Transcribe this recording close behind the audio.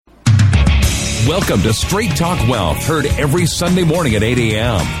Welcome to Straight Talk Wealth, heard every Sunday morning at 8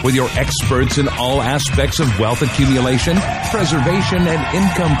 a.m. with your experts in all aspects of wealth accumulation, preservation, and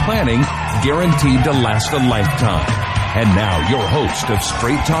income planning, guaranteed to last a lifetime. And now your host of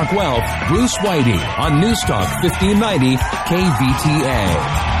Straight Talk Wealth, Bruce Whitey, on News Talk 1590 KVTA.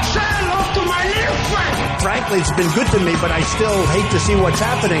 Say hello to my little friend. Frankly, it's been good to me, but I still hate to see what's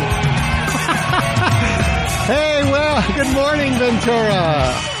happening. Hey, well, good morning, Ventura.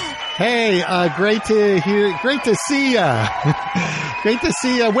 Hey, great to see ya. Great to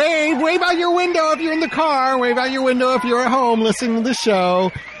see ya. Wave out your window if you're in the car. Wave out your window if you're at home listening to the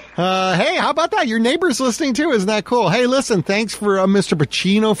show. Hey, how about that? Your neighbor's listening too. Isn't that cool? Hey, listen, thanks for Mr.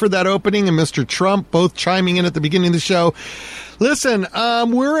 Pacino for that opening and Mr. Trump both chiming in at the beginning of the show. Listen,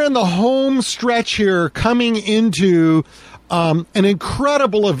 we're in the home stretch here coming into an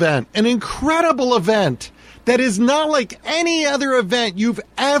incredible event that is not like any other event you've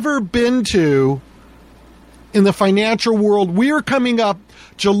ever been to in the financial world. We are coming up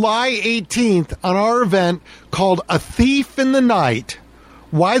July 18th on our event called A Thief in the Night,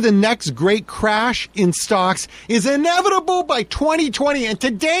 Why the Next Great Crash in Stocks is Inevitable by 2020. And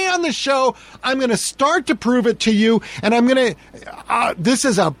today on the show, I'm going to start to prove it to you. And I'm going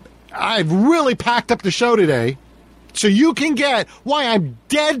to, I've really packed up the show today. So you can get why I'm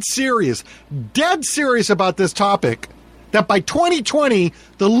dead serious about this topic, that by 2020,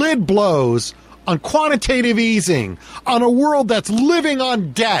 the lid blows on quantitative easing, on a world that's living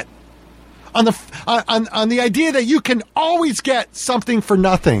on debt, on the idea that you can always get something for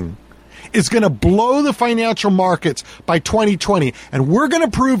nothing, is going to blow the financial markets by 2020. And we're going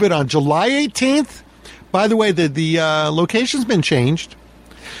to prove it on July 18th. By the way, the location's been changed.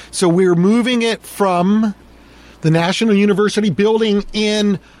 So we're moving it from the National University building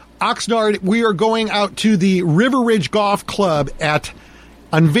in Oxnard. We are going out to the River Ridge Golf Club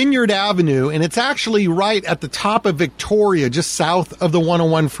on Vineyard Avenue, and it's actually right at the top of Victoria, just south of the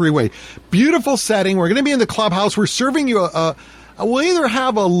 101 freeway. Beautiful setting. We're going to be in the clubhouse. We're serving you we'll either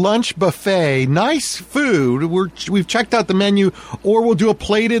have a lunch buffet, nice food. We've checked out the menu, or we'll do a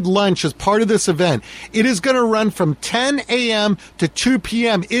plated lunch as part of this event. It is going to run from 10 a.m. to 2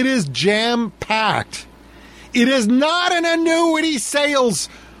 p.m. It is jam-packed. It is not an annuity sales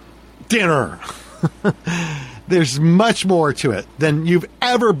dinner. There's much more to it than you've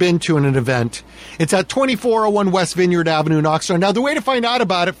ever been to in an event. It's at 2401 West Vineyard Avenue in Oxnard. Now, the way to find out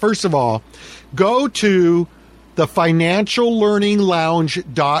about it, first of all, go to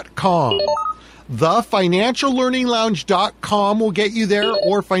thefinanciallearninglounge.com. Thefinanciallearninglounge.com will get you there,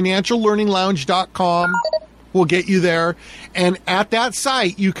 or financiallearninglounge.com will get you there. And at that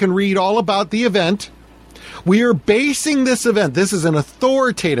site, you can read all about the event. We are basing this event. This is an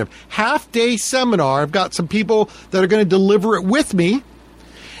authoritative half-day seminar. I've got some people that are going to deliver it with me.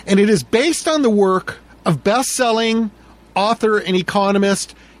 And it is based on the work of best-selling author and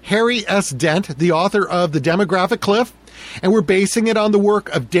economist Harry S. Dent, the author of The Demographic Cliff. And we're basing it on the work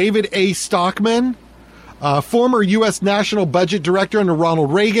of David A. Stockman, former U.S. National Budget Director under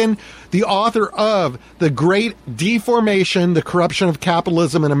Ronald Reagan, the author of The Great Deformation, The Corruption of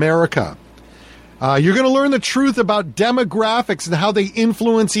Capitalism in America. You're going to learn the truth about demographics and how they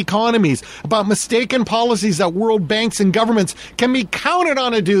influence economies, about mistaken policies that world banks and governments can be counted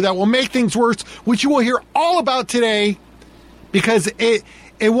on to do that will make things worse, which you will hear all about today, because it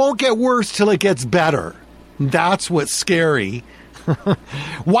won't get worse till it gets better. That's what's scary.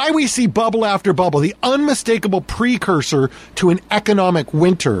 Why we see bubble after bubble, the unmistakable precursor to an economic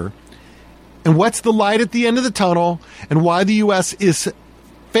winter, and what's the light at the end of the tunnel, and why the U.S. is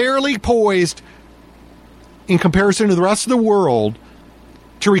fairly poised in comparison to the rest of the world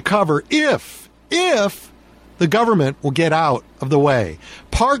to recover if the government will get out of the way.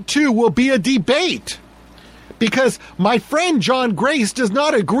 Part 2 will be a debate, because my friend John Grace does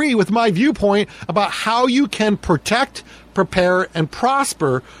not agree with my viewpoint about how you can protect, prepare, and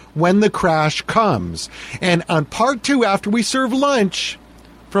prosper when the crash comes. And on part 2, after we serve lunch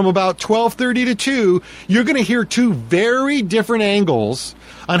from about 12:30 to 2, you're going to hear two very different angles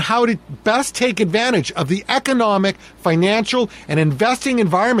on how to best take advantage of the economic, financial, and investing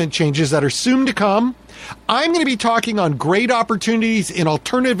environment changes that are soon to come. I'm going to be talking on great opportunities in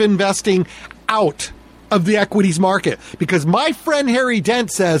alternative investing out of the equities market, because my friend Harry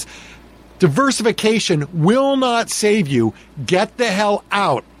Dent says diversification will not save you. Get the hell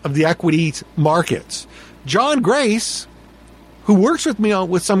out of the equities markets. John Grace, who works with me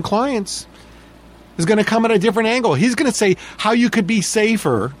with some clients, is going to come at a different angle. He's going to say how you could be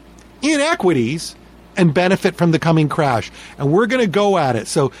safer in equities and benefit from the coming crash. And we're going to go at it.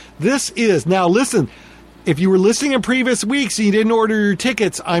 So this is, now listen, if you were listening in previous weeks and you didn't order your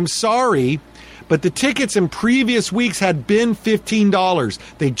tickets, I'm sorry, But the tickets in previous weeks had been $15.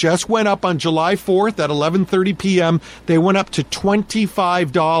 They just went up on July 4th at 11:30 p.m. They went up to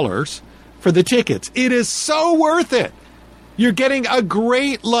 $25 for the tickets. It is so worth it. You're getting a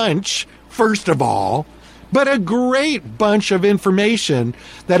great lunch, first of all, but a great bunch of information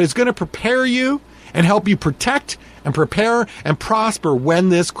that is going to prepare you and help you protect and prepare and prosper when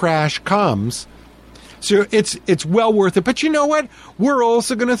this crash comes. So it's well worth it. But you know what? We're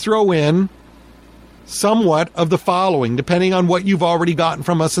also going to throw in somewhat of the following, depending on what you've already gotten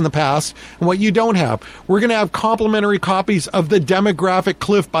from us in the past and what you don't have. We're going to have complimentary copies of The Demographic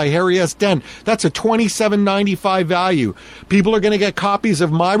Cliff by Harry S. Dent. That's a $27.95 value. People are going to get copies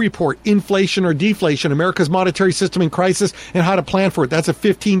of my report, Inflation or Deflation, America's Monetary System in Crisis and How to Plan for It. That's a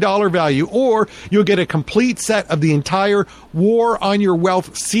 $15 value. Or you'll get a complete set of the entire War on Your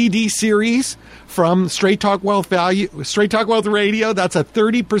Wealth CD series from Straight Talk Wealth Radio. That's a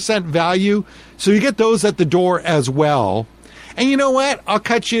 30% value. So you get those at the door as well. And you know what? I'll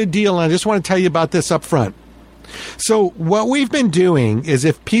cut you a deal. And I just want to tell you about this up front. So what we've been doing is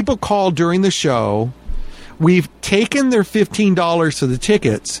if people call during the show, we've taken their $15 for the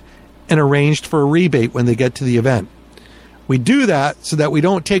tickets and arranged for a rebate when they get to the event. We do that so that we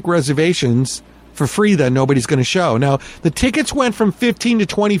don't take reservations for free that nobody's going to show. Now, the tickets went from $15 to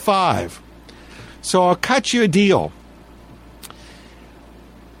 $25. So I'll cut you a deal.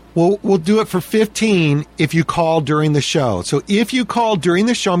 We'll do it for $15 if you call during the show. So if you call during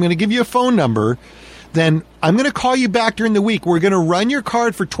the show, I'm going to give you a phone number. Then I'm going to call you back during the week. We're going to run your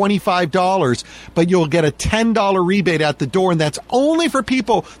card for $25, but you'll get a $10 rebate at the door. And that's only for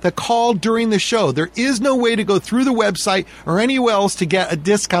people that call during the show. There is no way to go through the website or anywhere else to get a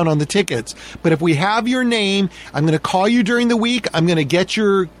discount on the tickets. But if we have your name, I'm going to call you during the week. I'm going to get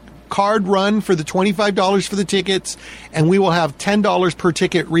your card run for the $25 for the tickets, and we will have $10 per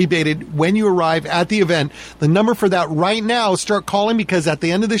ticket rebated when you arrive at the event. The number for that right now, start calling, because at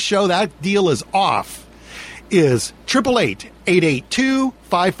the end of the show, that deal is off, is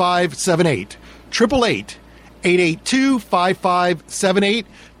 888-882-5578. 888-882-5578.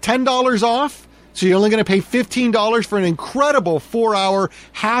 $10 off. So you're only going to pay $15 for an incredible 4-hour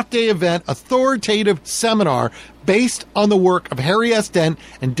half-day event, authoritative seminar based on the work of Harry S. Dent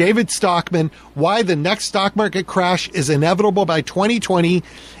and David Stockman, why the next stock market crash is inevitable by 2020,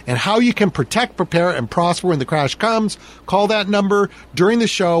 and how you can protect, prepare, and prosper when the crash comes. Call that number during the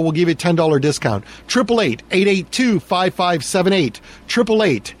show. We'll give you a $10 discount. 888-882-5578.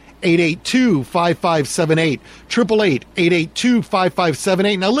 888-882-5578.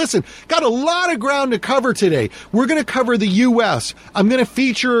 888-882-5578. Now listen, got a lot of ground to cover today. We're going to cover the U.S. I'm going to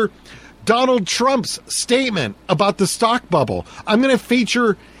feature Donald Trump's statement about the stock bubble. I'm going to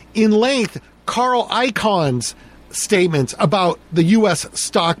feature in length Carl Icahn's statements about the U.S.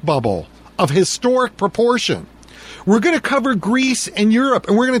 stock bubble of historic proportion. We're going to cover Greece and Europe,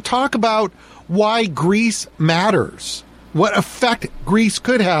 and we're going to talk about why Greece matters. What effect Greece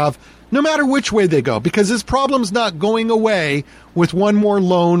could have no matter which way they go, because this problem's not going away with one more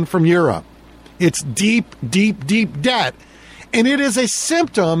loan from Europe. It's deep, deep, deep debt, and it is a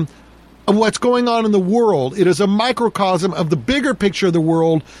symptom of what's going on in the world. It is a microcosm of the bigger picture of the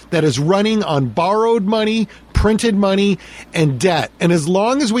world that is running on borrowed money, printed money, and debt. And as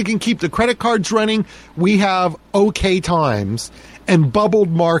long as we can keep the credit cards running, we have okay times and bubbled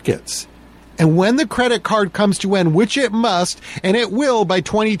markets. And when the credit card comes to end, which it must, and it will by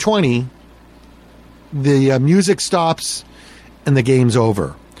 2020, the music stops and the game's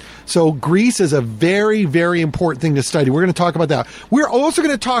over. So Greece is a very, very important thing to study. We're going to talk about that. We're also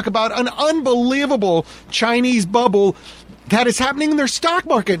going to talk about an unbelievable Chinese bubble that is happening in their stock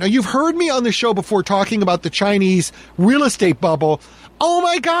market. Now, you've heard me on the show before talking about the Chinese real estate bubble. Oh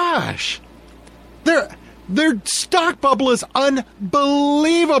my gosh. Their stock bubble is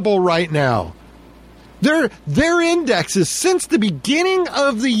unbelievable right now. Their indexes since the beginning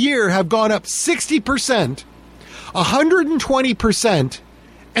of the year have gone up 60%, 120%,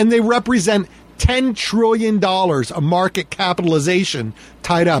 and they represent $10 trillion of market capitalization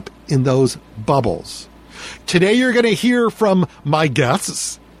tied up in those bubbles. Today you're going to hear from my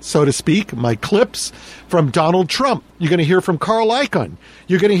guests, so to speak, my clips from Donald Trump. You're going to hear from Carl Icahn.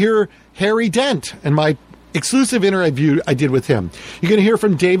 You're going to hear Harry Dent and my exclusive interview I did with him. You're going to hear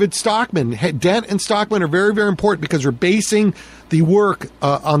from David Stockman. Dent and Stockman are very, very important because we're basing the work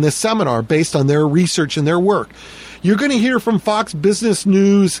on this seminar based on their research and their work. You're going to hear from Fox Business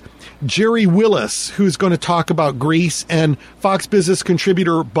News Jerry Willis, who's going to talk about Greece, and Fox Business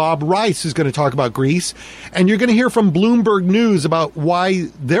contributor Bob Rice, who's going to talk about Greece. And you're going to hear from Bloomberg News about why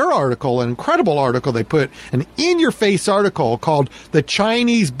their article, an incredible article they put, an in-your-face article called "The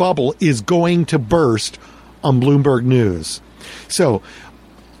Chinese Bubble is Going to Burst" on Bloomberg News. So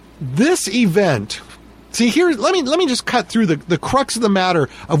this event, see here, let me just cut through the crux of the matter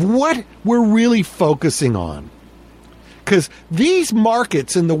of what we're really focusing on. Because these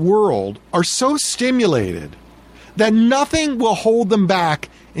markets in the world are so stimulated that nothing will hold them back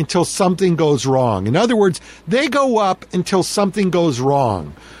until something goes wrong. In other words, they go up until something goes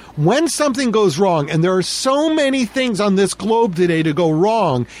wrong. When something goes wrong, and there are so many things on this globe today to go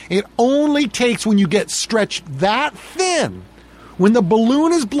wrong, it only takes when you get stretched that thin, when the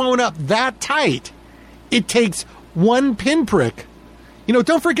balloon is blown up that tight, it takes one pinprick. You know,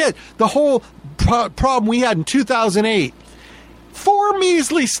 don't forget the whole problem we had in 2008. 4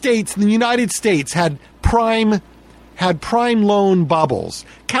 measly states in the United States had prime loan bubbles: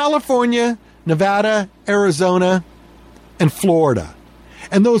 California, Nevada, Arizona, and Florida.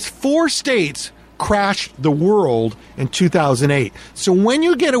 And those 4 states crashed the world in 2008. So when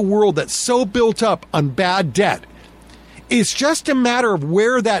you get a world that's so built up on bad debt, it's just a matter of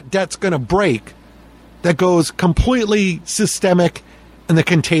where that debt's going to break that goes completely systemic, and the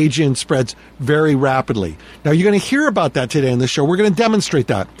contagion spreads very rapidly. Now, you're going to hear about that today on the show. We're going to demonstrate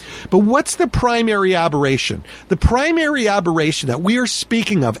that. But what's the primary aberration? The primary aberration that we are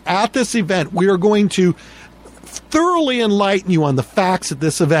speaking of at this event, we are going to thoroughly enlighten you on the facts at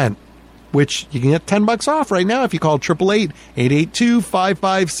this event, which you can get $10 off right now if you call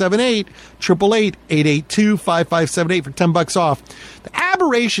 888-882-5578, 888-882-5578 for $10 off. The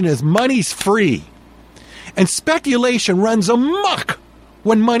aberration is money's free, and speculation runs amok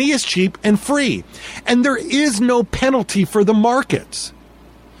when money is cheap and free, and there is no penalty for the markets.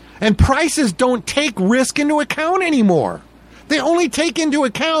 And prices don't take risk into account anymore. They only take into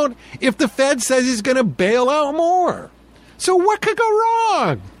account if the Fed says he's going to bail out more. So what could go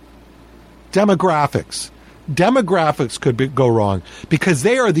wrong? Demographics. Demographics could go wrong because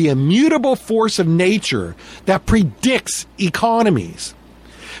they are the immutable force of nature that predicts economies.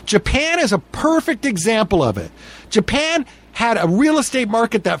 Japan is a perfect example of it. Japan had a real estate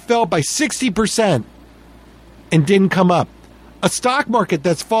market that fell by 60% and didn't come up. A stock market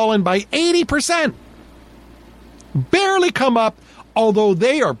that's fallen by 80%. Barely come up, although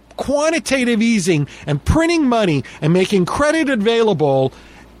they are quantitative easing and printing money and making credit available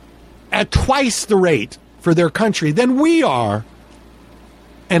at twice the rate for their country than we are,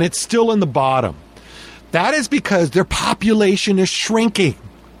 and it's still in the bottom. That is because their population is shrinking.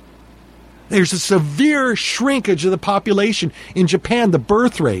 There's a severe shrinkage of the population in Japan, the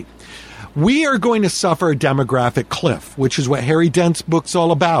birth rate. We are going to suffer a demographic cliff, which is what Harry Dent's book's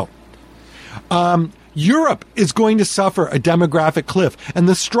all about. Europe is going to suffer a demographic cliff. And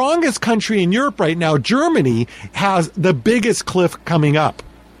the strongest country in Europe right now, Germany, has the biggest cliff coming up.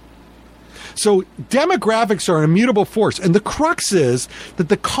 So demographics are an immutable force. And the crux is that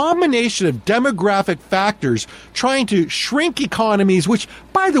the combination of demographic factors trying to shrink economies, which,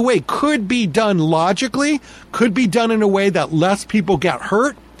 by the way, could be done logically, could be done in a way that less people get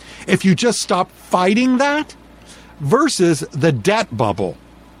hurt if you just stop fighting that, versus the debt bubble.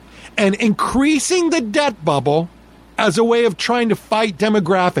 And increasing the debt bubble as a way of trying to fight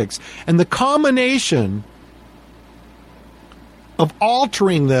demographics. And the combination of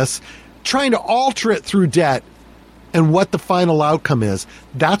altering this, trying to alter it through debt, and what the final outcome is.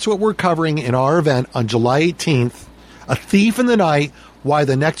 That's what we're covering in our event on July 18th, A Thief in the Night, Why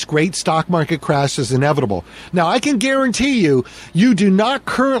the Next Great Stock Market Crash is Inevitable. Now, I can guarantee you, you do not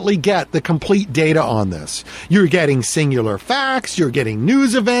currently get the complete data on this. You're getting singular facts, you're getting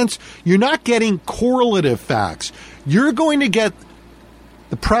news events, you're not getting correlative facts. You're going to get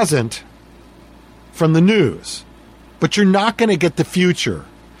the present from the news, but you're not going to get the future.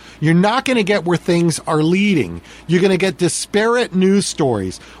 You're not going to get where things are leading. You're going to get disparate news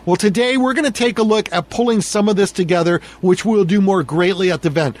stories. Well, today we're going to take a look at pulling some of this together, which we'll do more greatly at the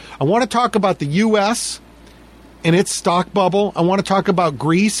event. I want to talk about the U.S. and its stock bubble. I want to talk about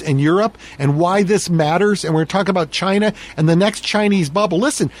Greece and Europe and why this matters. And we're going to talk about China and the next Chinese bubble.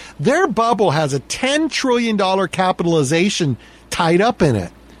 Listen, their bubble has a $10 trillion capitalization tied up in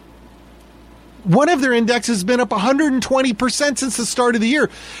it. One of their indexes has been up 120% since the start of the year.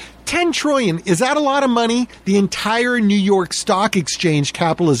 10 trillion, is that a lot of money? The entire New York Stock Exchange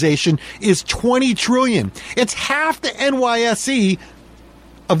capitalization is 20 trillion. It's half the NYSE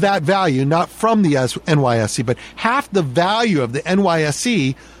of that value, not from the NYSE, but half the value of the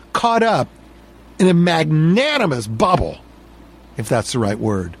NYSE caught up in a magnanimous bubble, if that's the right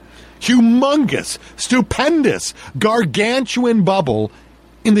word. Humongous, stupendous, gargantuan bubble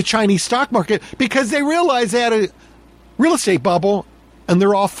in the Chinese stock market because they realize they had a real estate bubble and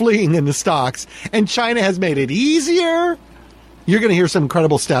they're all fleeing into stocks. And China has made it easier. You're going to hear some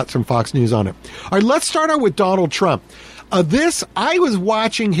incredible stats from Fox News on it. All right, let's start out with Donald Trump. I was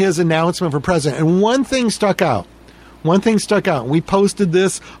watching his announcement for president, and one thing stuck out. We posted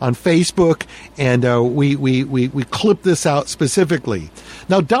this on Facebook, and we clipped this out specifically.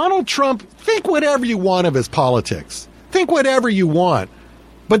 Now, Donald Trump, think whatever you want of his politics. Think whatever you want.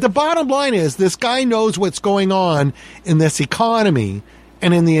 But the bottom line is this guy knows what's going on in this economy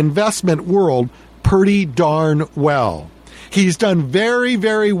and in the investment world pretty darn well. He's done very,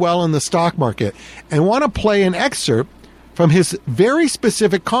 very well in the stock market. And I want to play an excerpt from his very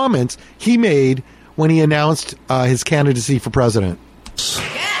specific comments he made when he announced his candidacy for president.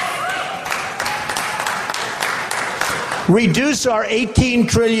 Reduce our $18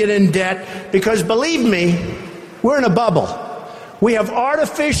 trillion in debt because, believe me, we're in a bubble. We have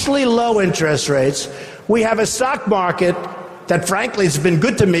artificially low interest rates. We have a stock market that, frankly, has been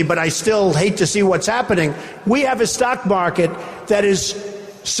good to me, but I still hate to see what's happening. We have a stock market that is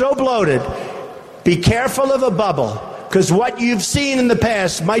so bloated. Be careful of a bubble, because what you've seen in the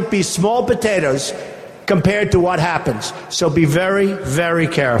past might be small potatoes compared to what happens. So be very, very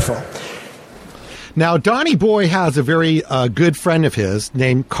careful. Now, Donnie Boy has a very good friend of his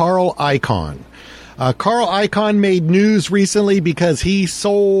named Carl Icahn. Carl Icahn made news recently because he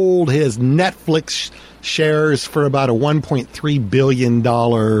sold his Netflix shares for about a $1.3 billion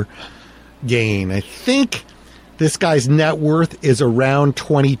gain. I think this guy's net worth is around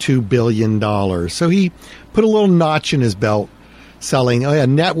 $22 billion. So he put a little notch in his belt selling.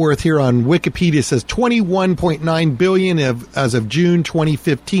 Net worth here on Wikipedia says $21.9 billion as of June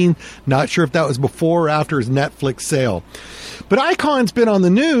 2015. Not sure if that was before or after his Netflix sale. But Icahn's been on the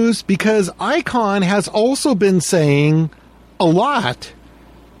news because Icahn has also been saying a lot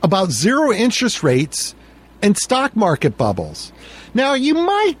about zero interest rates and stock market bubbles. Now, you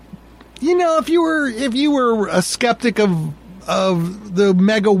might, if you were a skeptic of the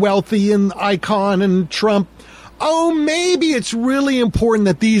mega wealthy and Icahn and Trump, maybe it's really important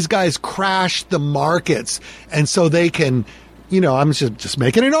that these guys crash the markets, and so they can, I'm just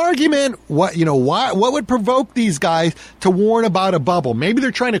making an argument. What would provoke these guys to warn about a bubble? Maybe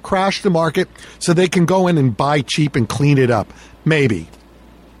they're trying to crash the market so they can go in and buy cheap and clean it up. Maybe.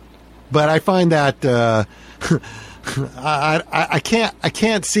 But I find that I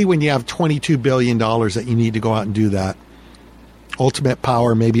can't see when you have $22 billion that you need to go out and do that. Ultimate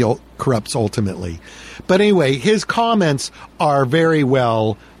power maybe corrupts ultimately. But anyway, his comments are very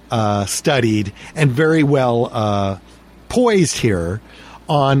well studied and very well poised here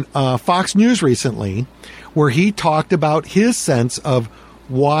on Fox News recently, where he talked about his sense of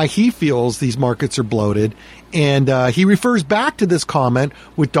why he feels these markets are bloated. And he refers back to this comment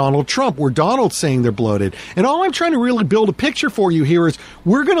with Donald Trump, where Donald's saying they're bloated. And all I'm trying to really build a picture for you here is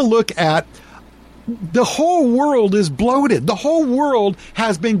we're going to look at the whole world is bloated. The whole world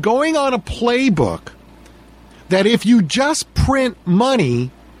has been going on a playbook that if you just print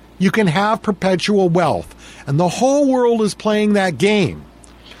money, you can have perpetual wealth. And the whole world is playing that game.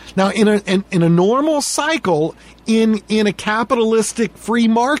 Now, in a normal cycle, in a capitalistic free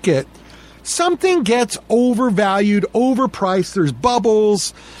market, something gets overvalued, overpriced, there's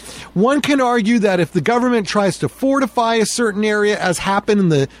bubbles. One can argue that if the government tries to fortify a certain area, as happened in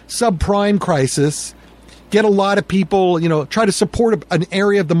the subprime crisis, get a lot of people, try to support an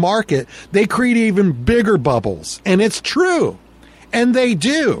area of the market, they create even bigger bubbles. And it's true. And they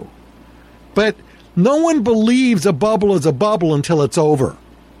do. But no one believes a bubble is a bubble until it's over.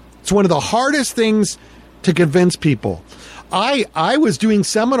 It's one of the hardest things to convince people. I was doing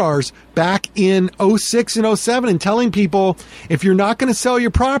seminars back in 06 and 07 and telling people, if you're not going to sell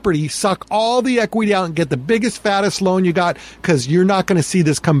your property, suck all the equity out and get the biggest, fattest loan you got, because you're not going to see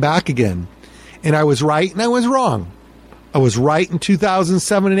this come back again. And I was right and I was wrong. I was right in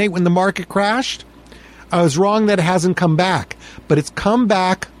 2007 and 8 when the market crashed. I was wrong that it hasn't come back. But it's come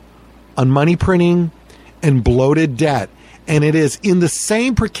back on money printing and bloated debt. And it is in the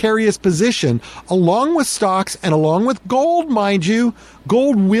same precarious position, along with stocks and along with gold, mind you.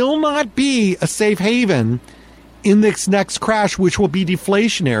 Gold will not be a safe haven in this next crash, which will be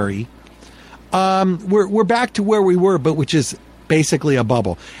deflationary. We're back to where we were, but which is basically a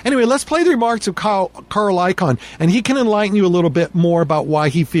bubble. Anyway, let's play the remarks of Carl Icahn, and he can enlighten you a little bit more about why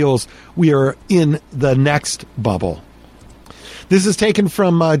he feels we are in the next bubble. This is taken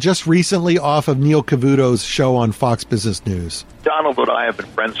from just recently off of Neil Cavuto's show on Fox Business News. Donald and I have been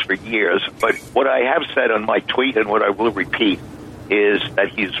friends for years, but what I have said on my tweet and what I will repeat is that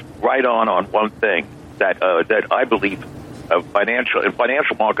he's right on one thing, that I believe in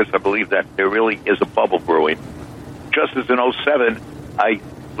financial markets, I believe that there really is a bubble brewing. Just as in 2007, I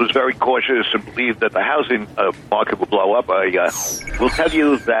was very cautious and believed that the housing market would blow up. I will tell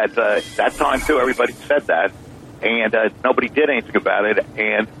you that that time, too, everybody said that, and nobody did anything about it.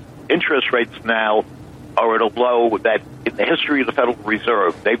 And interest rates now are at a low that in the history of the Federal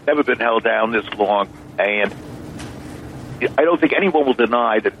Reserve, they've never been held down this long. And I don't think anyone will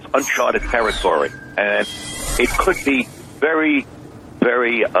deny that it's uncharted territory. And it could be very,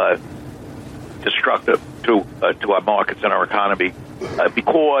 very destructive to our markets and our economy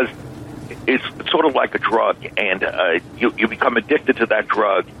because it's sort of like a drug, and you become addicted to that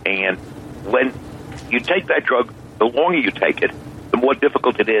drug. And when you take that drug, the longer you take it, the more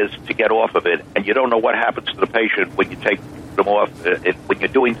difficult it is to get off of it, and you don't know what happens to the patient when you take them off, when you're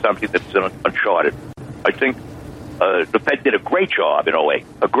doing something that's uncharted. I think the Fed did a great job in 2008,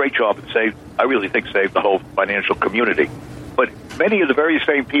 a great job, and I really think saved the whole financial community. But many of the very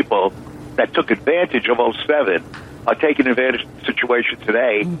same people that took advantage of 2007 are taking advantage of the situation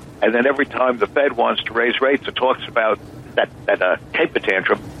today, and then every time the Fed wants to raise rates, it talks about that temper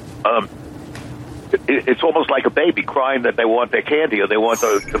tantrum. It's almost like a baby crying that they want their candy or they want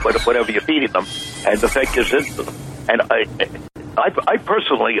whatever you're feeding them, and the Fed gives in to them. And I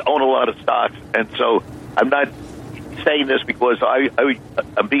personally own a lot of stocks, and so I'm not saying this because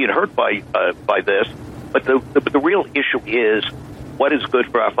I'm being hurt by this, but the real issue is what is good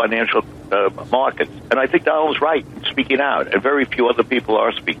for our financial markets. And I think Donald's right in speaking out, and very few other people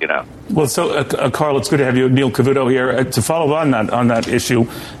are speaking out. Well, so, Carl, it's good to have you, Neil Cavuto, here. To follow on that issue,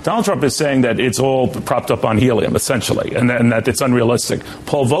 Donald Trump is saying that it's all propped up on helium, essentially, and that it's unrealistic.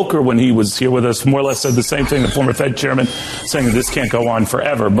 Paul Volcker, when he was here with us, more or less said the same thing, the former Fed chairman, saying that this can't go on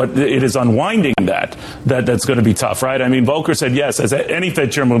forever. But it is unwinding that's going to be tough, right? I mean, Volcker said, yes, as any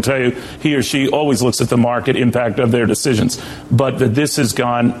Fed chairman will tell you, he or she always looks at the market impact of their decisions. But that this has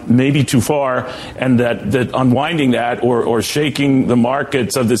gone maybe too far, and that unwinding that or shaking the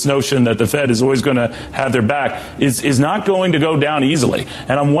markets of this notion that the Fed is always going to have their back is not going to go down easily.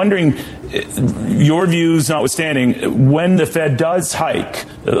 And I'm wondering, your views notwithstanding, when the Fed does hike,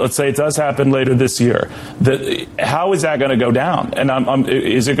 let's say it does happen later this year, how is that going to go down? And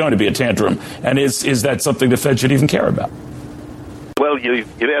is it going to be a tantrum? And is that something the Fed should even care about? Well, you've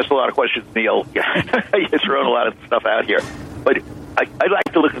asked a lot of questions, Neil. You've thrown a lot of stuff out here. But I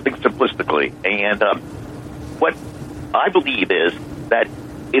like to look at things simplistically. And what I believe is that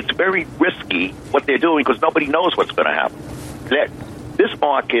it's very risky what they're doing because nobody knows what's going to happen. This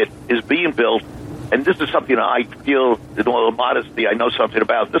market is being built, and this is something I feel, in all modesty, I know something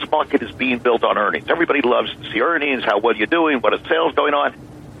about. This market is being built on earnings. Everybody loves to see earnings, how well you're doing, what are sales going on.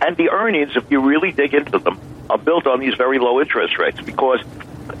 And the earnings, if you really dig into them, are built on these very low interest rates because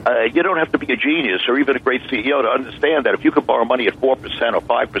you don't have to be a genius or even a great CEO to understand that if you could borrow money at 4% or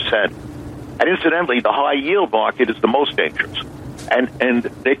 5%, and incidentally, the high yield market is the most dangerous. And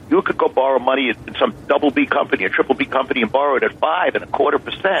you could go borrow money in some double B company, a triple B company, and borrow it at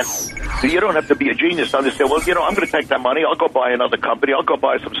 5.25%. So you don't have to be a genius to understand, well, I'm going to take that money. I'll go buy another company. I'll go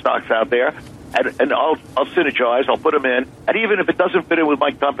buy some stocks out there. And I'll synergize. I'll put them in. And even if it doesn't fit in with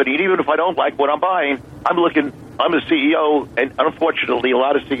my company, and even if I don't like what I'm buying, I'm a CEO, and unfortunately, a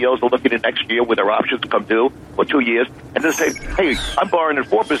lot of CEOs are looking at next year where their options come due, or 2 years, and they say, hey, I'm borrowing at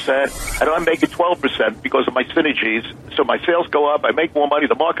 4%, and I'm making 12% because of my synergies. So my sales go up, I make more money,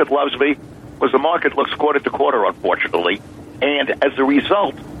 the market loves me, because the market looks quarter to quarter, unfortunately. And as a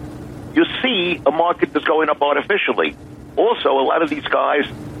result, you see a market that's going up artificially. Also, a lot of these guys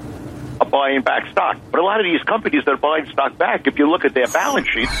are buying back stock. But a lot of these companies that are buying stock back, if you look at their balance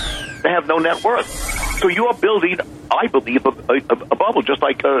sheets, they have no net worth. So you are building, I believe, a bubble, just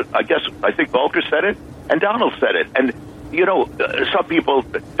like, I think Volcker said it, and Donald said it. And, some people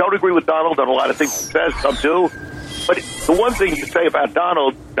don't agree with Donald on a lot of things he says, some do. But the one thing you say about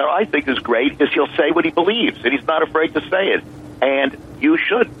Donald that I think is great is he'll say what he believes, and he's not afraid to say it. And you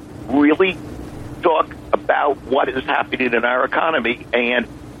should really talk about what is happening in our economy, and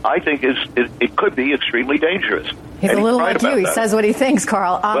I think it could be extremely dangerous. He's a little like you. He says what he thinks,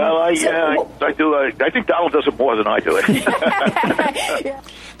 Carl. I do. I think Donald does it more than I do it.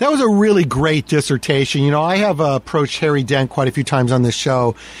 That was a really great dissertation. I have approached Harry Dent quite a few times on this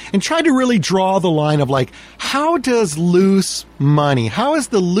show and tried to really draw the line of how does loose money? How is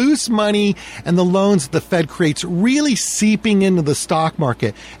the loose money and the loans that the Fed creates really seeping into the stock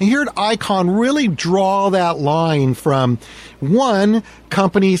market? And here at Icon, really draw that line from, one,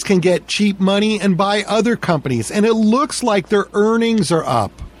 companies can get cheap money and buy other companies. And it looks like their earnings are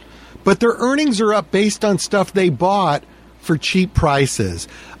up. But their earnings are up based on stuff they bought for cheap prices.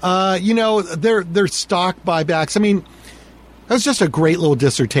 Their stock buybacks. I mean, that's just a great little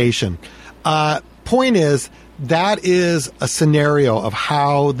dissertation. Point is, that is a scenario of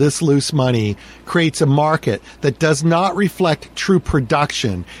how this loose money creates a market that does not reflect true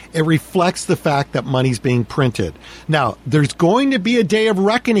production. It reflects the fact that money's being printed. Now, there's going to be a day of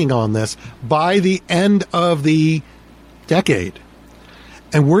reckoning on this by the end of the decade.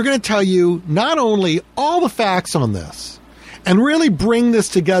 And we're going to tell you not only all the facts on this and really bring this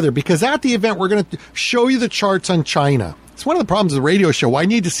together, because at the event, we're going to show you the charts on China. It's one of the problems of the radio show. I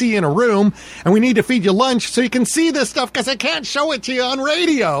need to see you in a room, and we need to feed you lunch so you can see this stuff, because I can't show it to you on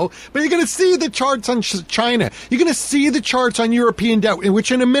radio. But you're going to see the charts on China. You're going to see the charts on European debt,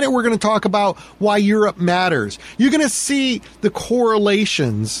 which in a minute we're going to talk about why Europe matters. You're going to see the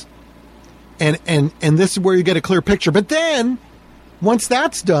correlations, and this is where you get a clear picture. But then, once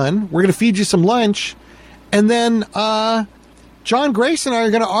that's done, we're going to feed you some lunch, and then John Grace and I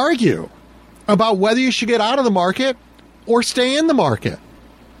are going to argue about whether you should get out of the market or stay in the market.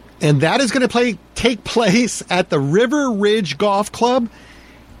 And that is going to take place at the River Ridge Golf Club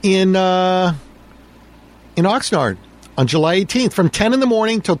in Oxnard on July 18th from 10 in the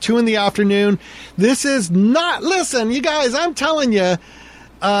morning till 2 in the afternoon. This is not, listen, you guys, I'm telling you,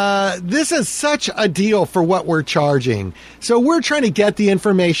 this is such a deal for what we're charging. So we're trying to get the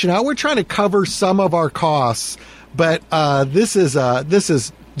information out. We're trying to cover some of our costs, but this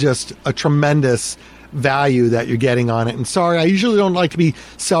is just a tremendous value that you're getting on it. And sorry, I usually don't like to be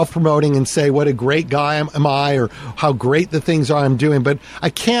self-promoting and say what a great guy am I or how great the things are I'm doing, but I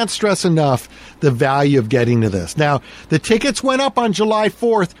can't stress enough the value of getting to this. Now, the tickets went up on July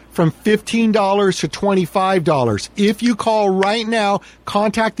 4th from $15 to $25. If you call right now,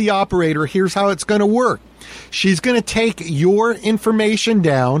 contact the operator. Here's how it's going to work. She's going to take your information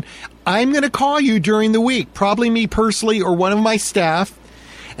down. I'm going to call you during the week, probably me personally or one of my staff,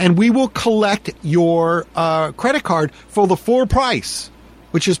 and we will collect your credit card for the full price,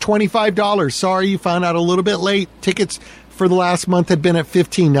 which is $25. Sorry, you found out a little bit late. Tickets for the last month had been at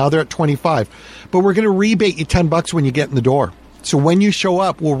 $15. Now they're at $25. But we're going to rebate you $10 when you get in the door. So when you show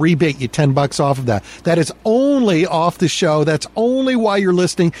up, we'll rebate you $10 off of that. That is only off the show. That's only while you're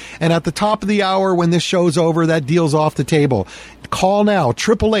listening. And at the top of the hour, when this show's over, that deal's off the table. Call now,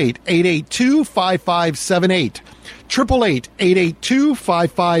 888-882-5578.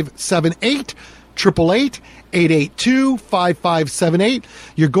 888-882-5578. 888-882-5578.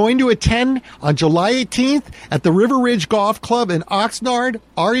 You're going to attend on July 18th at the River Ridge Golf Club in Oxnard.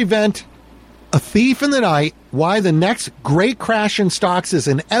 Our event, A Thief in the Night, why the next great crash in stocks is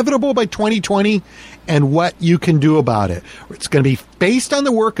inevitable by 2020 and what you can do about it. It's going to be based on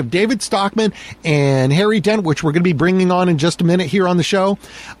the work of David Stockman and Harry Dent, which we're going to be bringing on in just a minute here on the show.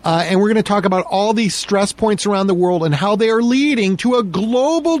 And we're going to talk about all these stress points around the world and how they are leading to a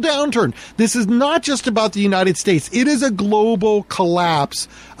global downturn. This is not just about the United States. It is a global collapse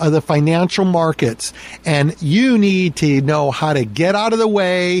of the financial markets. And you need to know how to get out of the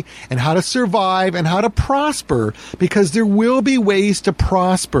way and how to survive and how to prosper, because there will be ways to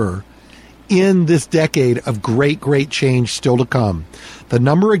prosper in this decade of great, great change still to come. The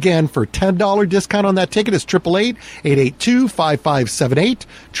number again for $10 discount on that ticket is 888-882-5578,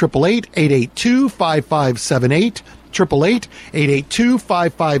 888-882-5578,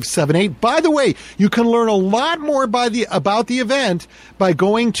 888-882-5578. By the way, you can learn a lot more about the event by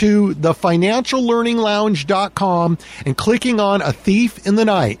going to thefinanciallearninglounge.com and clicking on A Thief in the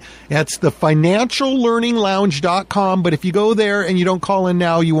Night. That's thefinanciallearninglounge.com. But if you go there and you don't call in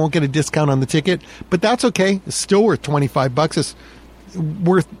now, you won't get a discount on the ticket. But that's okay. It's still worth $25. It's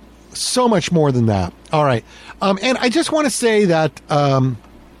worth so much more than that. All right. And I just want to say that,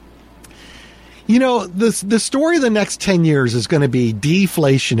 the story of the next 10 years is going to be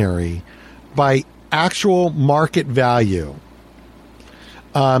deflationary by actual market value.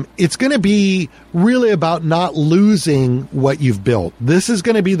 It's going to be really about not losing what you've built. This is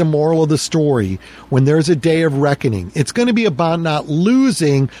going to be the moral of the story when there's a day of reckoning. It's going to be about not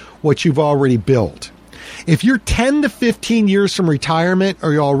losing what you've already built. If you're 10 to 15 years from retirement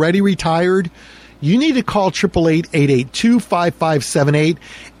or you're already retired, you need to call 888-882-5578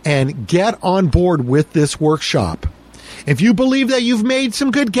 and get on board with this workshop. If you believe that you've made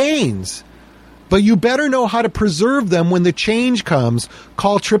some good gains But you better know how to preserve them when the change comes.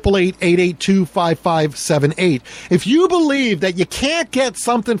 Call 888-882-5578. If you believe that you can't get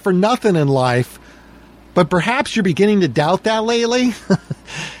something for nothing in life, but perhaps you're beginning to doubt that lately,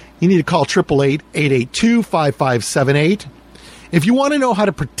 you need to call 888-882-5578. If you want to know how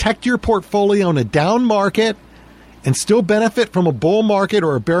to protect your portfolio in a down market and still benefit from a bull market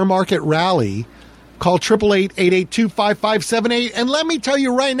or a bear market rally, call 888-882-5578. And let me tell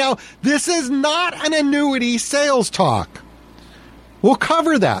you right now, this is not an annuity sales talk. We'll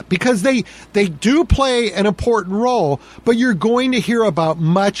cover that because they do play an important role, but you're going to hear about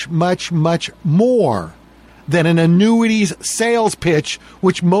much, much, much more than an annuities sales pitch,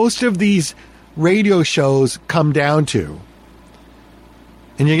 which most of these radio shows come down to.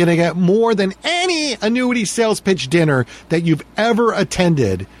 And you're going to get more than any annuity sales pitch dinner that you've ever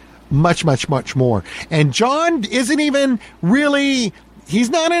attended. Much, much, much more. And John isn't even really, he's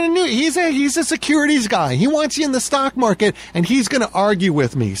not an annuity. He's a securities guy. He wants you in the stock market, and he's going to argue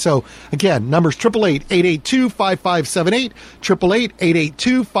with me. So, again, numbers 888-882-5578,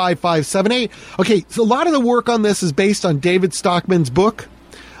 888-882-5578. Okay, so a lot of the work on this is based on David Stockman's book,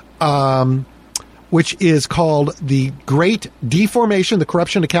 which is called The Great Deformation, the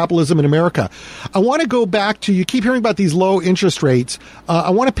Corruption of Capitalism in America. I want to go back to, you keep hearing about these low interest rates. I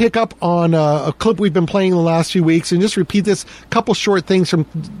want to pick up on a clip we've been playing the last few weeks and just repeat this couple short things from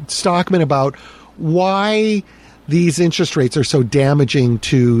Stockman about why these interest rates are so damaging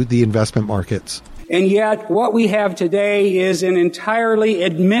to the investment markets. And yet what we have today is an entirely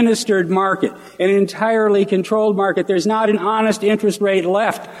administered market, an entirely controlled market. There's not an honest interest rate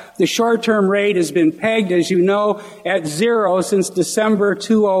left. The short-term rate has been pegged, as you know, at 0 since December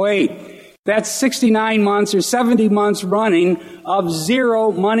 2008. That's 69 months or 70 months running of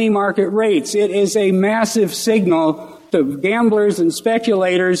 0 money market rates. It is a massive signal to gamblers and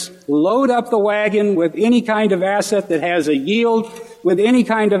speculators. Load up the wagon with any kind of asset that has a yield, with any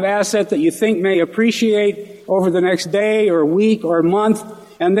kind of asset that you think may appreciate over the next day or week or month,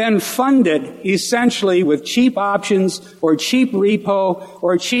 and then fund it essentially with cheap options or cheap repo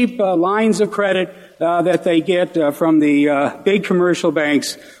or cheap lines of credit that they get from the big commercial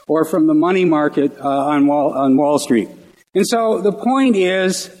banks or from the money market on Wall Street. And so the point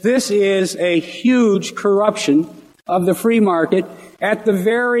is, this is a huge corruption of the free market at the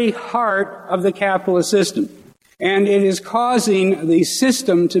very heart of the capitalist system. And it is causing the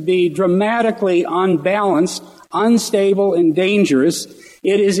system to be dramatically unbalanced, unstable, and dangerous.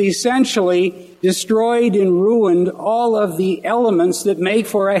 It is essentially destroyed and ruined all of the elements that make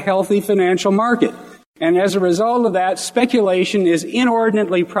for a healthy financial market. And as a result of that, speculation is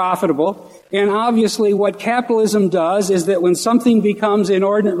inordinately profitable. And obviously what capitalism does is that when something becomes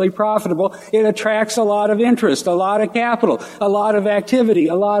inordinately profitable, it attracts a lot of interest, a lot of capital, a lot of activity,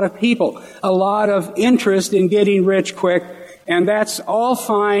 a lot of people, a lot of interest in getting rich quick. And that's all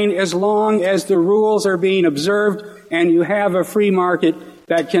fine as long as the rules are being observed and you have a free market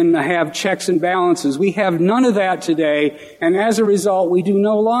that can have checks and balances. We have none of that today, and as a result, we do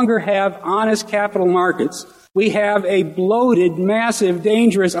no longer have honest capital markets. We have a bloated, massive,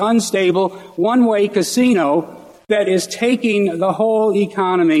 dangerous, unstable, one-way casino that is taking the whole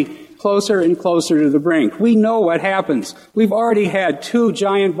economy closer and closer to the brink. We know what happens. We've already had 2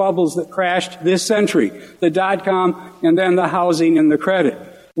 giant bubbles that crashed this century, the dot-com and then the housing and the credit.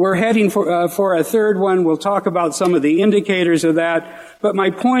 We're heading for a third one. We'll talk about some of the indicators of that. But my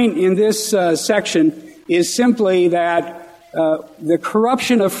point in this section is simply that the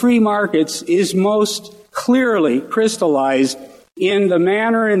corruption of free markets is most clearly crystallized in the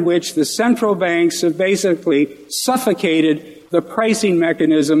manner in which the central banks have basically suffocated the pricing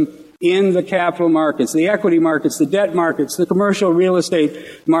mechanism in the capital markets, the equity markets, the debt markets, the commercial real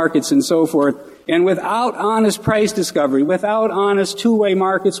estate markets, and so forth. And without honest price discovery, without honest two-way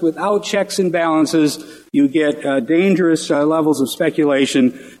markets, without checks and balances, you get dangerous levels of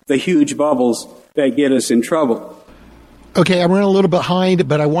speculation, the huge bubbles that get us in trouble. Okay, I'm running a little behind,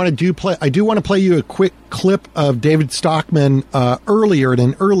 but I do want to play you a quick clip of David Stockman earlier, in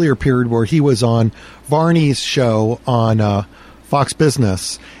an earlier period where he was on Varney's show on Fox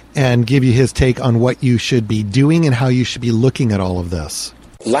Business, and give you his take on what you should be doing and how you should be looking at all of this.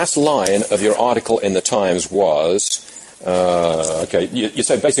 Last line of your article in the Times was, you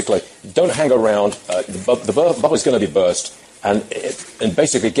said basically, don't hang around, the bubble is going to be burst, and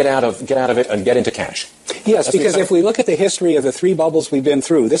basically get out of it and get into cash. Yes, because if we look at the history of the three bubbles we've been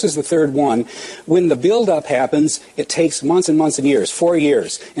through, this is the third one. When the buildup happens, it takes months and months and years, 4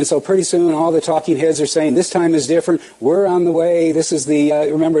 years. And so pretty soon all the talking heads are saying, this time is different, we're on the way, this is the,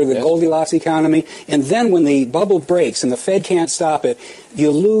 remember, the Goldilocks economy. And then when the bubble breaks and the Fed can't stop it, you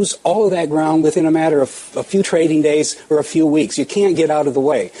lose all of that ground within a matter of a few trading days or a few weeks. You can't get out of the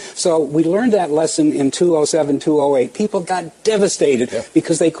way. So we learned that lesson in 2007, 2008. People got devastated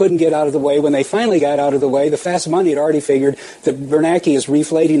because they couldn't get out of the way. When they finally got out of the way, the fast money had already figured that Bernanke is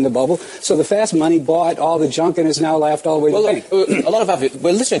reflating the bubble. So the fast money bought all the junk and is now laughed all the way to the bank. A lot of it,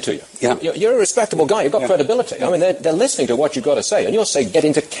 we're listening to you. Yeah. You're a respectable guy. You've got credibility. Yeah. I mean, they're listening to what you've got to say, and you're saying get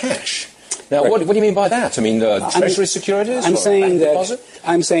into cash. Now, what do you mean by that? I mean, Treasury securities? I'm saying that deposit?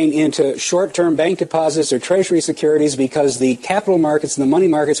 I'm saying into short-term bank deposits or Treasury securities because the capital markets and the money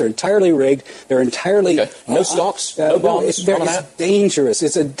markets are entirely rigged. They're entirely no stocks, no bonds. It's dangerous.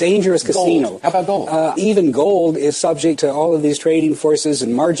 It's a dangerous casino. How about gold? Even gold is subject to all of these trading forces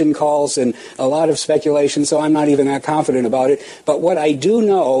and margin calls and a lot of speculation. So I'm not even that confident about it. But what I do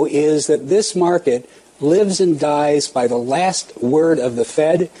know is that this market lives and dies by the last word of the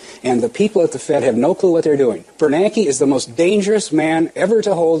Fed, and the people at the Fed have no clue what they're doing. Bernanke is the most dangerous man ever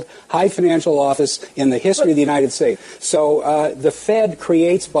to hold high financial office in the history of the United States. So the Fed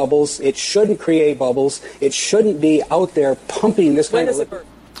creates bubbles. It shouldn't create bubbles. It shouldn't be out there pumping this kind of...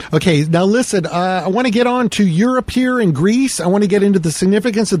 Okay, now listen, I want to get on to Europe here and Greece. I want to get into the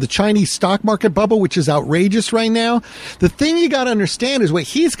significance of the Chinese stock market bubble, which is outrageous right now. The thing you got to understand is what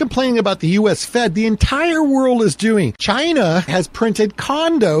he's complaining about the U.S. Fed, the entire world is doing. China has printed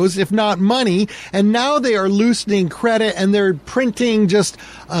condos, if not money, and now they are loosening credit and they're printing just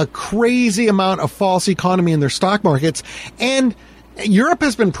a crazy amount of false economy in their stock markets. And Europe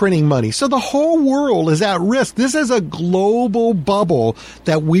has been printing money, so the whole world is at risk. This is a global bubble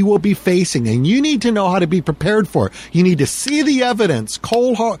that we will be facing, and you need to know how to be prepared for it. You need to see the evidence,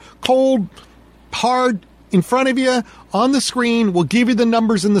 cold, hard, in front of you, on the screen. We'll give you the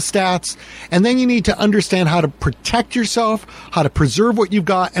numbers and the stats, and then you need to understand how to protect yourself, how to preserve what you've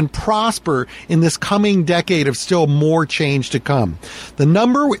got, and prosper in this coming decade of still more change to come. The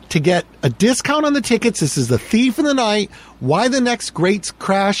number to get a discount on the tickets, this is The Thief in the Night, why the next great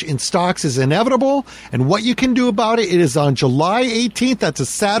crash in stocks is inevitable, and what you can do about it. It is on July 18th. That's a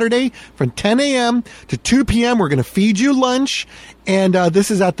Saturday from 10 a.m. to 2 p.m. We're going to feed you lunch, and this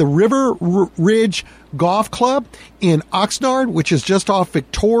is at the River Ridge Golf Club in Oxnard, which is just off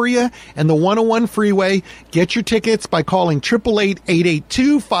Victoria and the 101 freeway. Get your tickets by calling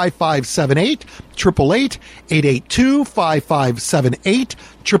 888-882-5578,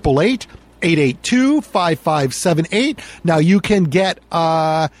 888-882-5578, 888-882-5578. Now you can get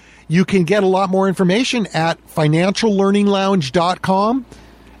a lot more information at financiallearninglounge.com,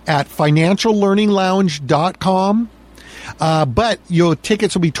 at financiallearninglounge.com. But your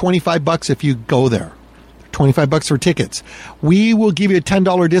tickets will be $25 if you go there. $25 for tickets. We will give you a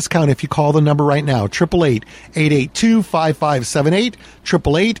 $10 discount if you call the number right now. 888-882-5578.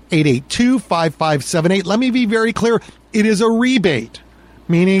 888-882-5578. Let me be very clear. It is a rebate,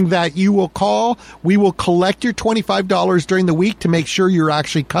 meaning that you will call. We will collect your $25 during the week to make sure you're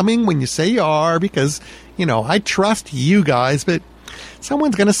actually coming when you say you are, because, you know, I trust you guys, but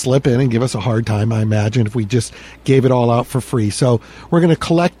someone's going to slip in and give us a hard time, I imagine, if we just gave it all out for free. So we're going to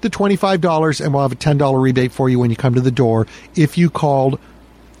collect the $25 and we'll have a $10 rebate for you when you come to the door if you called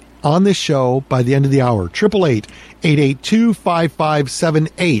on this show by the end of the hour.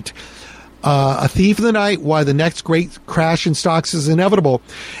 888-882-5578. A Thief in the Night, why the next great crash in stocks is inevitable.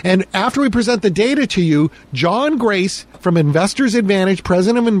 And after we present the data to you, John Grace from Investors Advantage,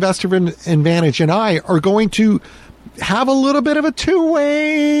 president of Investor Advantage, and I are going to have a little bit of a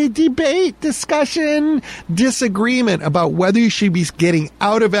two-way debate, discussion, disagreement about whether you should be getting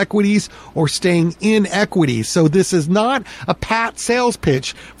out of equities or staying in equities. So this is not a pat sales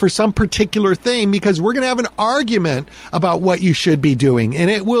pitch for some particular thing, because we're going to have an argument about what you should be doing. And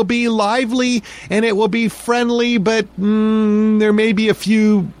it will be lively and it will be friendly, but there may be a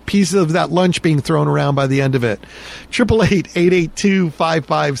few pieces of that lunch being thrown around by the end of it.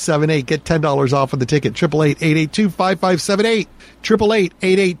 888-882-5578. Get $10 off of the ticket. 888-882-5578.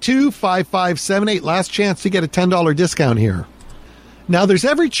 888-882-5578. Last chance to get a $10 discount here. Now, there's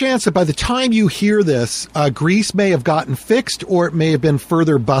every chance that by the time you hear this, Greece may have gotten fixed or it may have been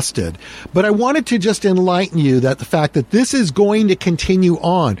further busted. But I wanted to just enlighten you that the fact that this is going to continue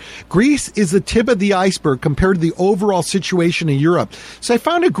on. Greece is the tip of the iceberg compared to the overall situation in Europe. So I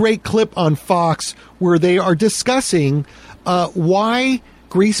found a great clip on Fox where they are discussing why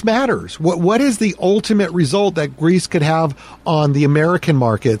Greece matters. What is the ultimate result that Greece could have on the American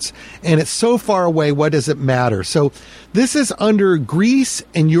markets? And it's so far away, what does it matter? So this is under Greece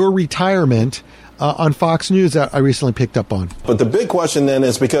and your retirement on Fox News that I recently picked up on. But the big question then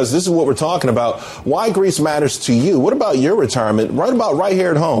is, because this is what we're talking about, why Greece matters to you. What about your retirement? Right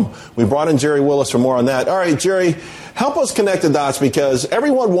here at home. We brought in Jerry Willis for more on that. All right, Jerry, help us connect the dots, because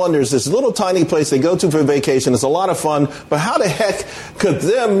everyone wonders, this little tiny place they go to for vacation is a lot of fun, but how the heck could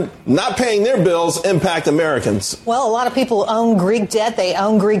them not paying their bills impact Americans? Well, a lot of people own Greek debt. They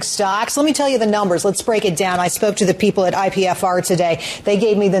own Greek stocks. Let me tell you the numbers. Let's break it down. I spoke to the people at IPFR today. They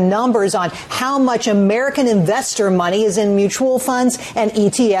gave me the numbers on how much American investor money is in mutual funds and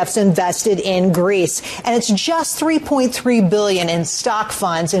ETFs invested in Greece. And it's just $3.3 billion in stock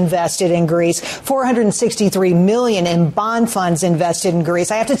funds invested in Greece, $463 million in bond funds invested in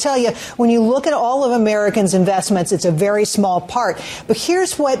Greece. I have to tell you, when you look at all of Americans' investments, it's a very small part. But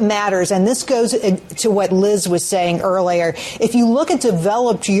here's what matters, and this goes to what Liz was saying earlier. If you look at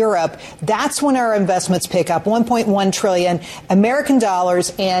developed Europe, that's when our investments pick up, $1.1 trillion American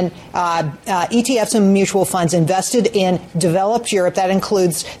dollars in ETFs and mutual funds invested in developed Europe. That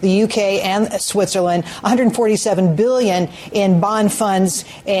includes the UK and Switzerland, $147 billion in bond funds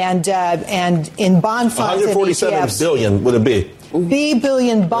and in bond funds. 147 billion would it be? B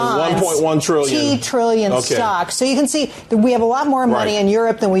billion bonds, 1.1 trillion. T trillion stocks. So you can see that we have a lot more money in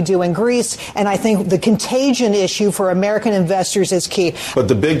Europe than we do in Greece, and I think the contagion issue for American investors is key. But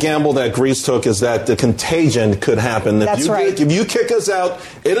the big gamble that Greece took is that the contagion could happen. That's right. If you kick us out,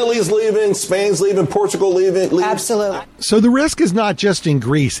 Italy's leaving, Spain's leaving, Portugal leaving. Absolutely. So the risk is not just in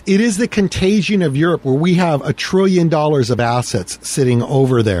Greece. It is the contagion of Europe, where we have $1 trillion of assets sitting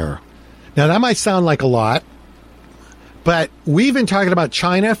over there. Now, that might sound like a lot, but we've been talking about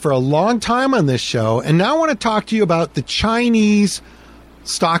China for a long time on this show, and now I want to talk to you about the Chinese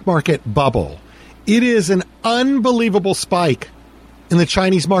stock market bubble. It is an unbelievable spike in the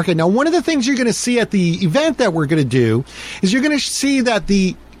Chinese market. Now, one of the things you're going to see at the event that we're going to do is you're going to see that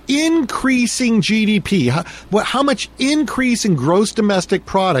the increasing GDP, how much increase in gross domestic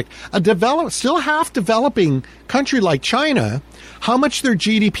product, still half developing country like China, how much their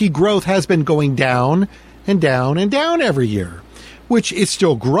GDP growth has been going down and down and down every year, which is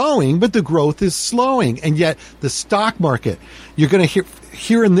still growing, but the growth is slowing. And yet the stock market, you're going to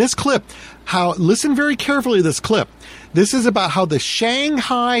hear in this clip listen very carefully to this clip. This is about how the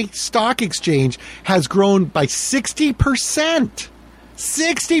Shanghai Stock Exchange has grown by 60%.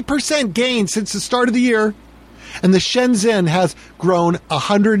 60% gain since the start of the year. And the Shenzhen has grown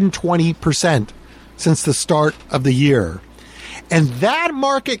 120% since the start of the year. And that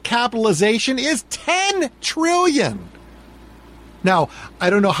market capitalization is $10 trillion. Now, I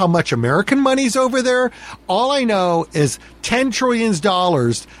don't know how much American money's over there. All I know is $10 trillion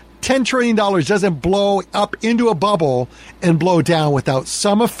doesn't blow up into a bubble and blow down without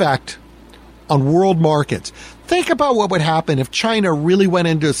some effect on world markets. Think about what would happen if China really went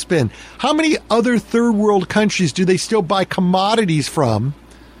into a spin. How many other third world countries do they still buy commodities from?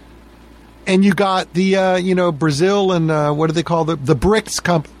 And you got the, Brazil and what do they call the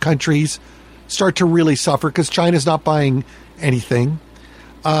BRICS countries start to really suffer because China's not buying anything.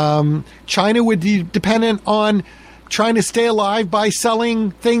 China would be dependent on trying to stay alive by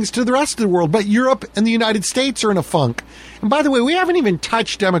selling things to the rest of the world. But Europe and the United States are in a funk. And by the way, we haven't even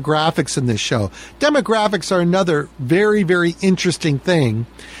touched demographics in this show. Demographics are another very, very interesting thing.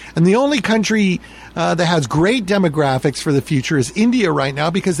 And the only country that has great demographics for the future is India right now,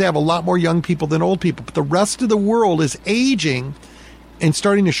 because they have a lot more young people than old people. But the rest of the world is aging and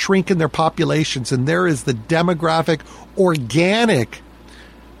starting to shrink in their populations. And there is the demographic, organic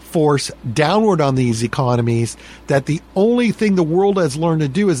force downward on these economies, that the only thing the world has learned to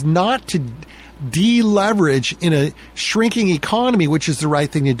do is not to deleverage in a shrinking economy, which is the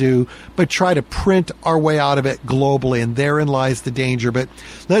right thing to do, but try to print our way out of it globally. And therein lies the danger. But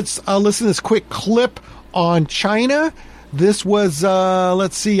let's listen to this quick clip on China. This was,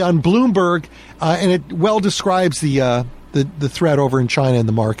 on Bloomberg, and it well describes the threat over in China and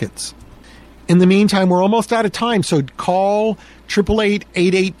the markets. In the meantime, we're almost out of time, so call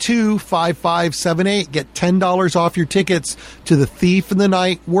 888-882-5578. Get $10 off your tickets to the Thief in the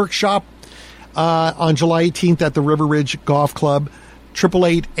Night workshop on July 18th at the River Ridge Golf Club.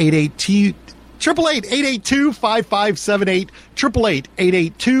 888-882-5578.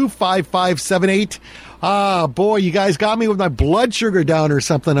 888-882-5578. Ah, boy, you guys got me with my blood sugar down or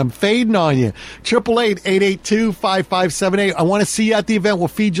something. I'm fading on you. 888-882-5578. I want to see you at the event. We'll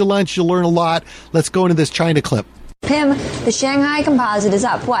feed you lunch. You'll learn a lot. Let's go into this China clip. Pim, the Shanghai Composite is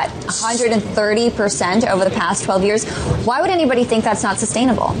up, 130% over the past 12 years. Why would anybody think that's not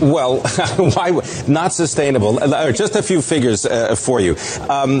sustainable? Well, why not sustainable? Just a few figures for you.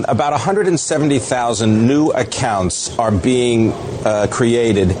 About 170,000 new accounts are being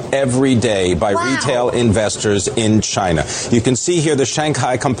created every day by retail investors in China. You can see here the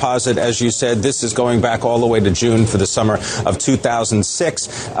Shanghai Composite, as you said, this is going back all the way to June for the summer of 2006.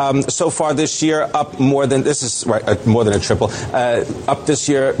 So far this year, up more than, this is right, more than a triple, up this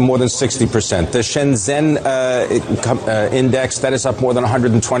year more than 60%. The Shenzhen index, that is up more than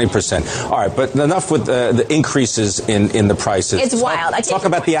 120%. All right, but enough with the increases in the prices. It's wild. Talk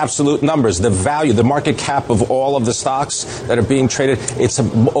about the absolute numbers, the value, the market cap of all of the stocks that are being traded. It's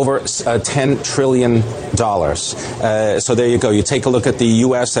over $10 trillion. So there you go. You take a look at the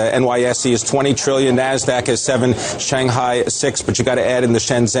U.S. NYSE is 20 trillion, NASDAQ is 7, Shanghai 6, but you got to add in the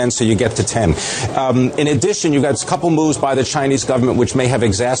Shenzhen so you get to 10. In addition, you've got a couple moves by the Chinese government which may have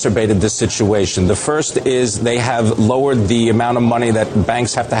exacerbated this situation. The first is they have lowered the amount of money that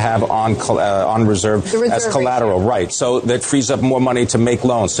banks have to have on reserve as collateral. Ratio. Right. So that frees up more money to make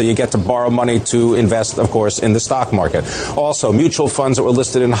loans. So you get to borrow money to invest, of course, in the stock market. Also, mutual funds that were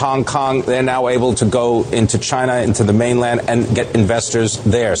listed in Hong Kong, they're now able to go into China, into the mainland, and get investors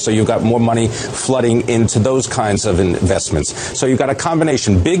there. So you've got more money flooding into those kinds of investments. So you've got a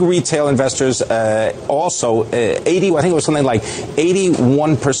combination. Big retail investors, also 80, I think it was something like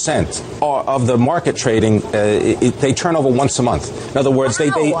 81% of the market trading, they turn over once a month. In other words,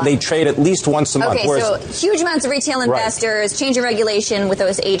 they trade at least once a month. Okay, so huge amounts of retail investors, change in regulation with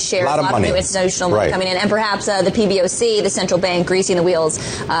those 8 shares, a lot of new institutional money coming in, and perhaps the PBOC, the central bank, greasing the wheels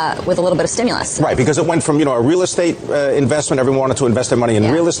with a little bit of stimulus. Right, because it went from, a real estate investment, everyone wanted to invest their money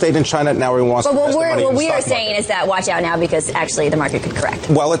in real estate in China, now everyone wants to invest their money in the stock market. What we are saying is that watch out now because actually the market could correct.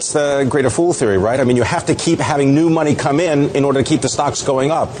 Well, it's the greater fool theory, right? I mean, you have to keep having new money come in order to keep the stocks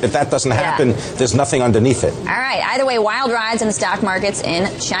going up. If that doesn't happen, there's nothing underneath it. All right, either way, wild rides in the stock markets in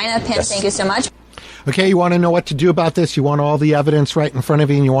China. Pim, thank you so much. Okay, you want to know what to do about this? You want all the evidence right in front of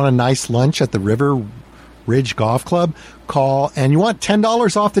you, and you want a nice lunch at the River Ridge Golf Club? Call, and you want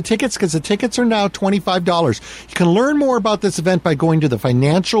 $10 off the tickets because the tickets are now $25. You can learn more about this event by going to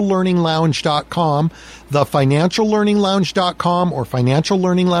thefinanciallearninglounge.com, thefinanciallearninglounge.com, or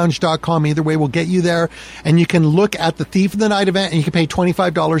financiallearninglounge.com. Either way will get you there, and you can look at the Thief of the Night event, and you can pay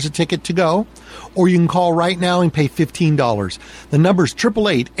 $25 a ticket to go, or you can call right now and pay $15. The number is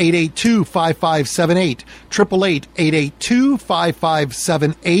 888-882-5578,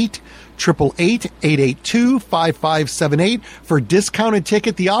 888-882-5578, 888-882-5578 for a discounted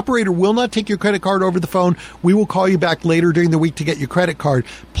ticket. The operator will not take your credit card over the phone. We will call you back later during the week to get your credit card.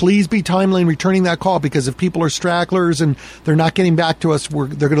 Please be timely in returning that call because if people are stragglers and they're not getting back to us, they're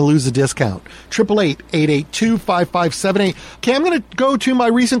going to lose the discount. 888-882-5578. Okay, I'm going to go to my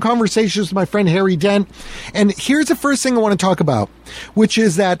recent conversations with my friend Harry Dent. And here's the first thing I want to talk about, which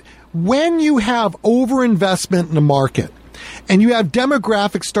is that when you have overinvestment in the market, and you have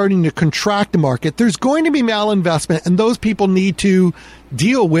demographics starting to contract the market, there's going to be malinvestment, and those people need to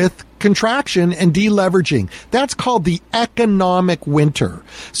deal with contraction and deleveraging. That's called the economic winter.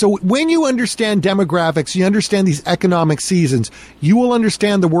 So when you understand demographics, you understand these economic seasons, you will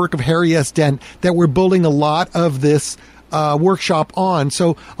understand the work of Harry S. Dent that we're building a lot of this workshop on.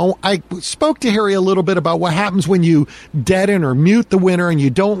 So I spoke to Harry a little bit about what happens when you deaden or mute the winter and you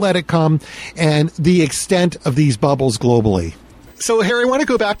don't let it come, and the extent of these bubbles globally. So, Harry, I want to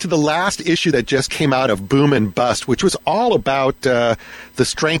go back to the last issue that just came out of Boom and Bust, which was all about the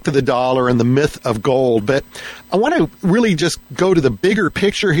strength of the dollar and the myth of gold. But I want to really just go to the bigger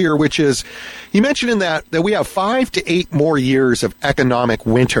picture here, which is, you mentioned in that we have 5 to 8 more years of economic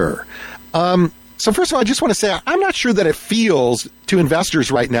winter. So first of all, I just want to say, I'm not sure that it feels to investors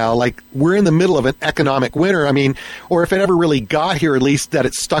right now like we're in the middle of an economic winter. I mean, or if it ever really got here, at least that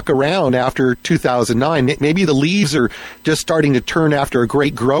it stuck around after 2009. Maybe the leaves are just starting to turn after a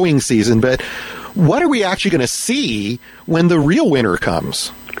great growing season. But what are we actually going to see when the real winter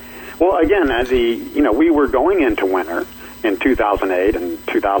comes? Well, again, we were going into winter in 2008 and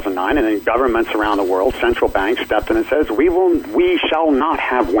 2009, and then governments around the world, central banks stepped in and says, we shall not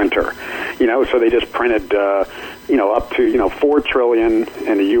have winter. So they just printed, up to, $4 trillion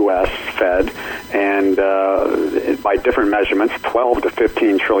in the U.S. Fed, and by different measurements, $12 to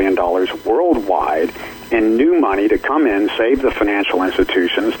 $15 trillion worldwide in new money to come in, save the financial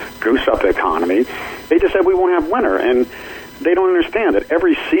institutions, goose up the economy. They just said we won't have winter, and they don't understand that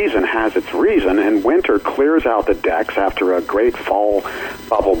every season has its reason, and winter clears out the decks after a great fall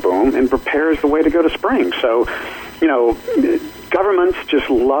bubble boom and prepares the way to go to spring. So, governments just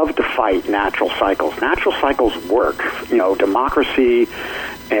love to fight natural cycles. Natural cycles work. Democracy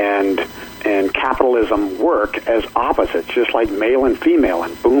and capitalism work as opposites, just like male and female,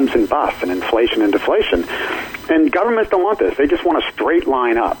 and booms and busts, and inflation and deflation. And governments don't want this. They just want a straight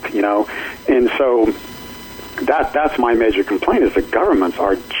line up, And so that's my major complaint, is that governments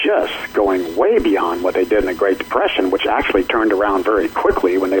are just going way beyond what they did in the Great Depression, which actually turned around very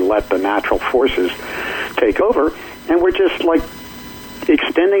quickly when they let the natural forces take over. And we're just like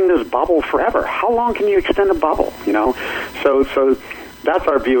extending this bubble forever. How long can you extend a bubble? So that's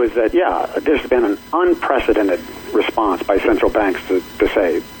our view, is that, there's been an unprecedented response by central banks to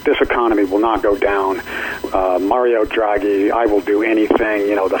say this economy will not go down. Mario Draghi, I will do anything.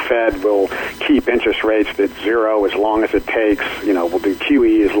 The Fed will keep interest rates at zero as long as it takes. We'll do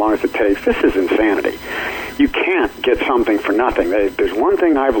QE as long as it takes. This is insanity. You can't get something for nothing. There's one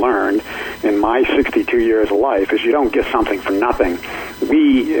thing I've learned in my 62 years of life, is you don't get something for nothing.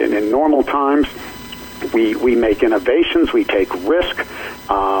 In normal times, we make innovations, we take risk,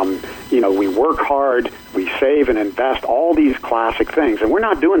 we work hard, we save and invest, all these classic things. And we're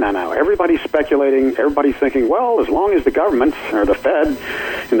not doing that now. Everybody's speculating, everybody's thinking, well, as long as the government or the Fed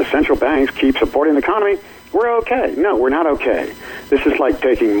and the central banks keep supporting the economy, we're okay. No, we're not okay. This is like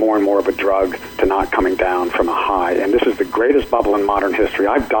taking more and more of a drug to not coming down from a high. And this is the greatest bubble in modern history.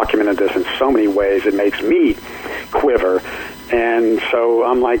 I've documented this in so many ways. It makes me quiver. And so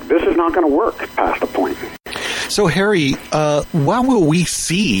I'm like, this is not going to work past the point. So, Harry, what will we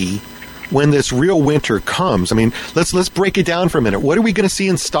see when this real winter comes? I mean, let's break it down for a minute. What are we going to see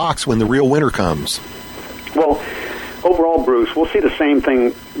in stocks when the real winter comes? Well, overall, Bruce, we'll see the same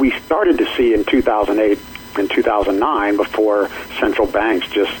thing we started to see in 2008 and 2009 before central banks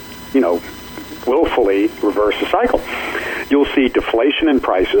just, willfully reverse the cycle. You'll see deflation in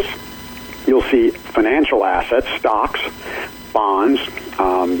prices. You'll see financial assets, stocks, bonds,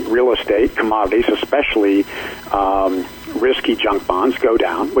 real estate, commodities, especially risky junk bonds, go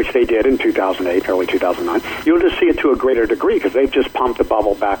down, which they did in 2008, early 2009. You'll just see it to a greater degree because they've just pumped the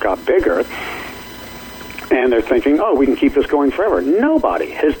bubble back up bigger. And they're thinking, we can keep this going forever.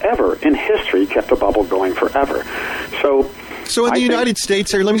 Nobody has ever in history kept a bubble going forever. So in the United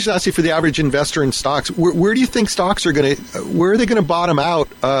States, let me just ask you, for the average investor in stocks, where do you think stocks are where are they going to bottom out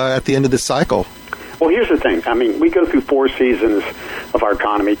at the end of this cycle? Well, here's the thing. I mean, we go through 4 seasons of our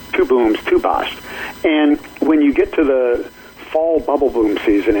economy, 2 booms, 2 busts. And when you get to the fall bubble boom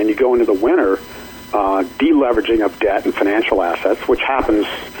season and you go into the winter, deleveraging of debt and financial assets, which happens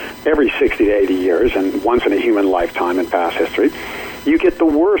every 60 to 80 years and once in a human lifetime in past history, you get the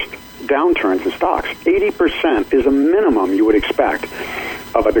worst downturns in stocks. 80% is a minimum you would expect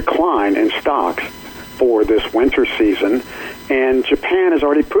of a decline in stocks for this winter season, and Japan has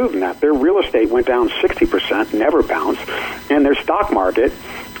already proven that. Their real estate went down 60%, never bounced, and their stock market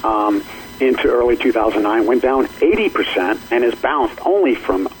into early 2009 went down 80% and has bounced only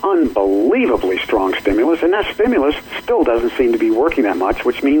from unbelievably strong stimulus, and that stimulus still doesn't seem to be working that much,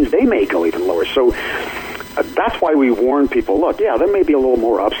 which means they may go even lower. So that's why we warn people, look, there may be a little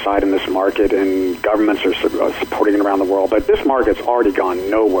more upside in this market, and governments are supporting it around the world, but this market's already gone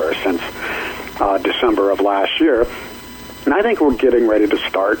nowhere since December of last year. And I think we're getting ready to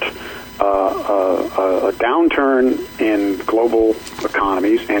start a downturn in global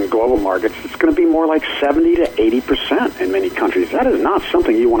economies and global markets. It's going to be more like 70 to 80% in many countries. That is not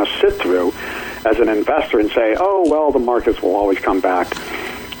something you want to sit through as an investor and say, the markets will always come back.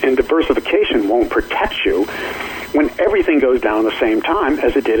 And diversification won't protect you when everything goes down at the same time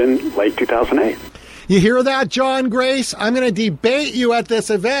as it did in late 2008. You hear that, John Grace? I'm going to debate you at this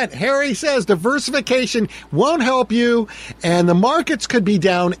event. Harry says diversification won't help you, and the markets could be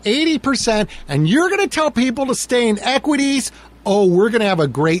down 80%, and you're going to tell people to stay in equities? We're going to have a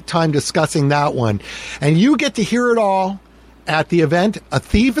great time discussing that one. And you get to hear it all at the event, A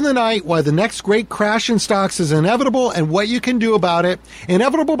Thief in the Night, Why the Next Great Crash in Stocks is Inevitable and What You Can Do About It.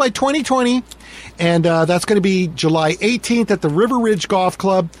 Inevitable by 2020. And that's going to be July 18th at the River Ridge Golf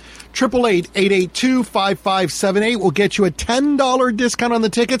Club. 888-882-5578 will get you a $10 discount on the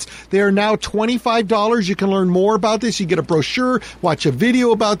tickets. They are now $25. You can learn more about this. You get a brochure, watch a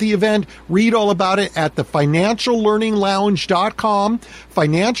video about the event, read all about it at the financiallearninglounge.com.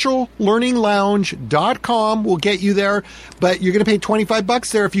 Financiallearninglounge.com will get you there, but you're going to pay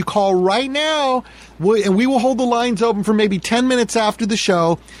 $25 there if you call right now, and we will hold the lines open for maybe 10 minutes after the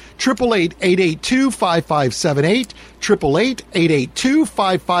show. 888-882-5578.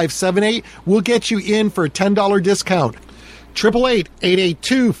 888-882-5578. We'll get you in for a $10 discount.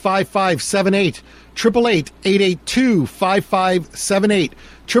 888-882-5578. 888-882-5578.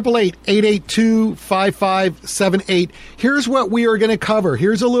 888-882-5578. Here's what we are going to cover.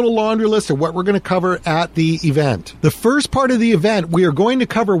 Here's a little laundry list of what we're going to cover at the event. The first part of the event, we are going to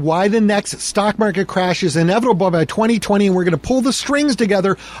cover why the next stock market crash is inevitable by 2020, and we're going to pull the strings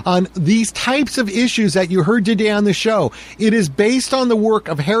together on these types of issues that you heard today on the show. It is based on the work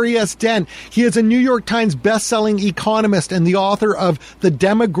of Harry S. Dent. He is a New York Times best-selling economist and the author of The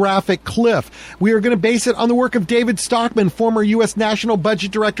Demographic Cliff. We are going to base it on the work of David Stockman, former U.S. National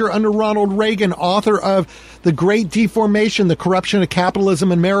Budget Director under Ronald Reagan, author of The Great Deformation, The Corruption of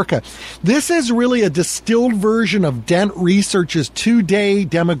Capitalism in America. This is really a distilled version of Dent Research's two-day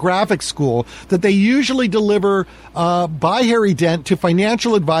demographic school that they usually deliver by Harry Dent to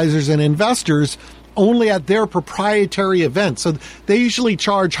financial advisors and investors only at their proprietary events. So they usually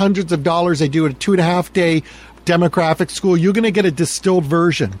charge hundreds of dollars. They do a 2.5-day demographic school. You're going to get a distilled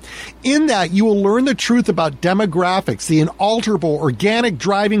version. In that, you will learn the truth about demographics, the inalterable organic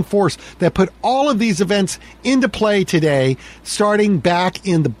driving force that put all of these events into play today, starting back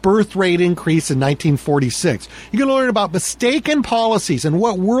in the birth rate increase in 1946. You're going to learn about mistaken policies and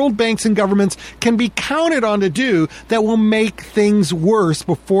what world banks and governments can be counted on to do that will make things worse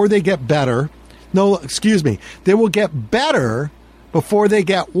before they get better. No, excuse me. They will get better before they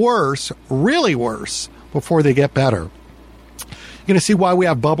get worse, really worse, before they get better. You're going to see why we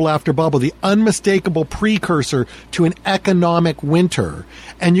have bubble after bubble, the unmistakable precursor to an economic winter.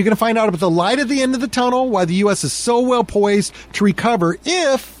 And you're going to find out about the light at the end of the tunnel, why the U.S. is so well poised to recover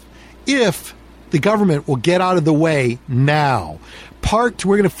if the government will get out of the way now. Part two,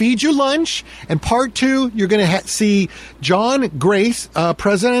 we're going to feed you lunch. And part two, you're going to see John Grace,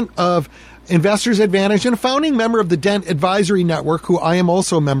 president of Investors Advantage and a founding member of the Dent Advisory Network, who I am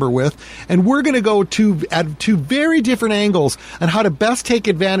also a member with. And we're going to go at two very different angles on how to best take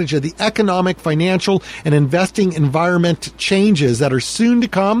advantage of the economic, financial, and investing environment changes that are soon to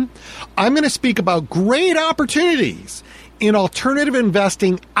come. I'm going to speak about great opportunities in alternative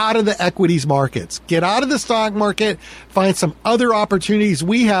investing out of the equities markets. Get out of the stock market, find some other opportunities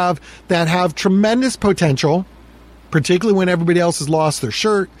we have that have tremendous potential, particularly when everybody else has lost their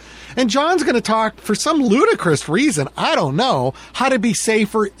shirt. And John's going to talk, for some ludicrous reason, I don't know, how to be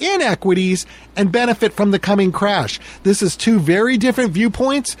safer in equities and benefit from the coming crash. This is two very different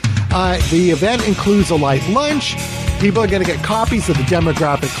viewpoints. The event includes a light lunch. People are going to get copies of the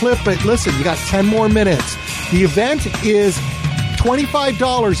demographic clip. But listen, you got 10 more minutes. The event is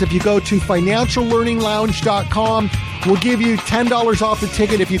 $25 if you go to financiallearninglounge.com. We'll give you $10 off the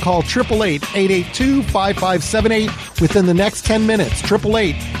ticket if you call 888-882-5578 within the next 10 minutes.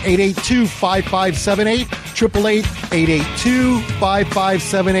 888-882-5578.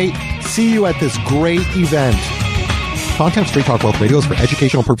 888-882-5578. See you at this great event. Content Straight Talk Wealth Radio is for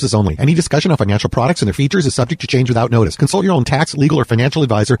educational purposes only. Any discussion of financial products and their features is subject to change without notice. Consult your own tax, legal, or financial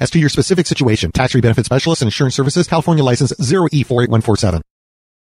advisor as to your specific situation. Tax-free benefit specialist and insurance services. California license 0E48147.